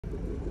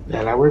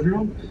Hello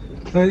everyone,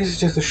 this is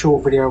just a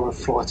short video of a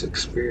flight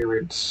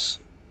experience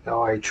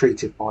I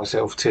treated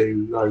myself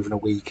to over the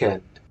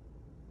weekend.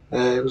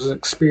 It was an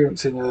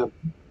experience in an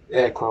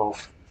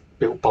aircraft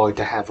built by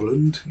de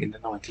Havilland in the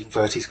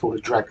 1930s called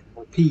a Dragon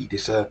Rapide.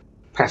 It's a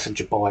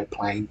passenger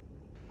biplane,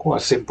 quite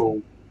a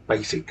simple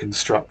basic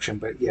construction,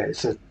 but yeah,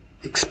 it's an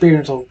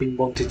experience I've been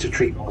wanting to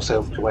treat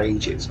myself to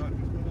ages.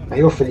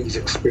 They offer these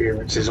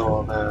experiences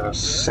on a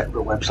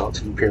separate website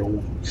to the Imperial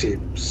War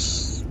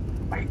Museum's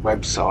main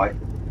website,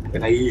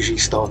 and they usually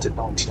start at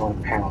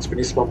 £99, but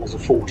this one was a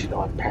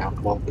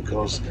 £49 one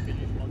because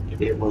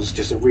it was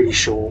just a really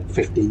short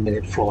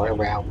 15-minute flight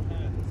around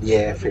the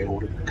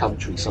airfield and the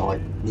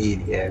countryside near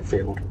the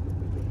airfield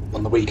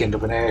on the weekend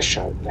of an air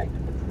show.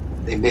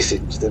 In this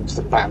instance,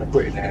 the Battle of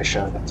Britain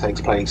Airshow that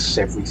takes place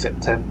every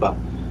September.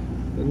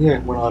 And yeah,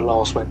 when I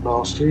last went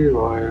last year,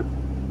 I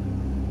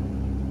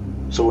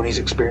saw these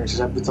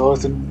experiences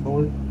advertised and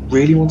I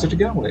really wanted to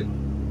go on it.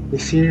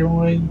 This year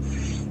I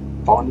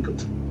finally got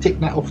to tick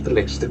that off the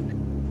list, and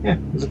yeah,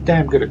 it was a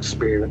damn good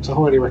experience. I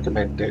highly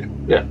recommend it.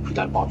 Yeah, if you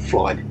don't mind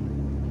flying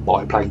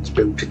biplanes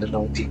built in the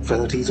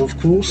 1930s, of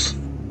course.